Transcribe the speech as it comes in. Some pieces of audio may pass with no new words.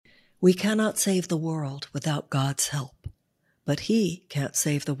We cannot save the world without God's help, but He can't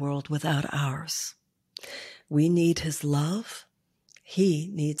save the world without ours. We need His love. He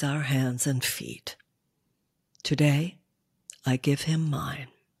needs our hands and feet. Today, I give Him mine.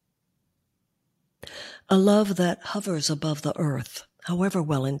 A love that hovers above the earth, however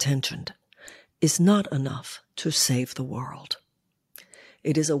well-intentioned, is not enough to save the world.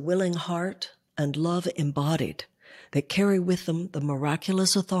 It is a willing heart and love embodied that carry with them the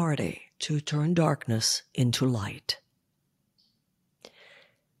miraculous authority to turn darkness into light.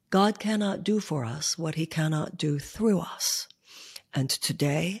 God cannot do for us what He cannot do through us, and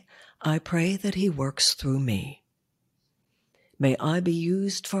today I pray that He works through me. May I be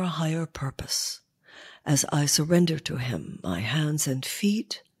used for a higher purpose as I surrender to Him my hands and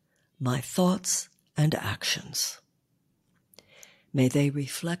feet, my thoughts and actions. May they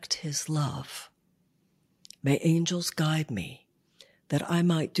reflect His love. May angels guide me, that I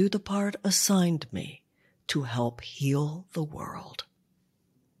might do the part assigned me to help heal the world.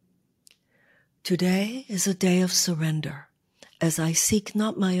 Today is a day of surrender, as I seek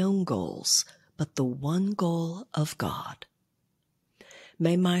not my own goals, but the one goal of God.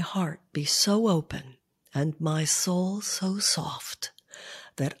 May my heart be so open and my soul so soft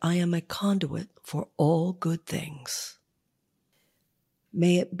that I am a conduit for all good things.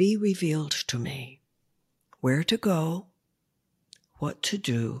 May it be revealed to me where to go, what to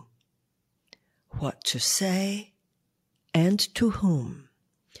do, what to say, and to whom,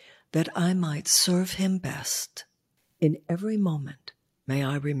 that I might serve Him best. In every moment, may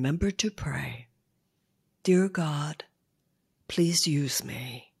I remember to pray, "Dear God, please use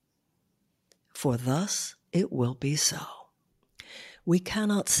me," for thus it will be so. We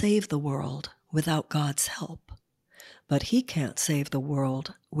cannot save the world without God's help, but He can't save the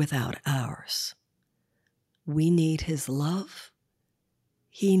world without ours. We need His love.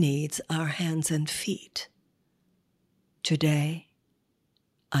 He needs our hands and feet. Today,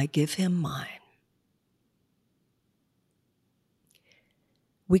 I give Him mine.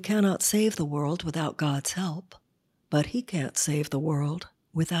 We cannot save the world without God's help, but He can't save the world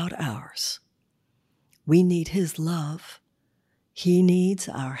without ours. We need His love. He needs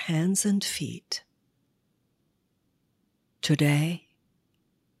our hands and feet. Today,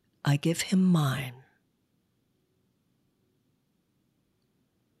 I give Him mine.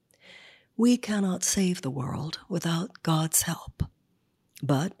 We cannot save the world without God's help,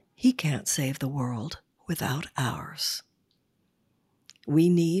 but He can't save the world without ours. We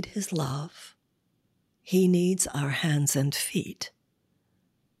need His love. He needs our hands and feet.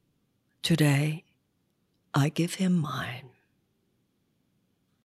 Today, I give Him mine.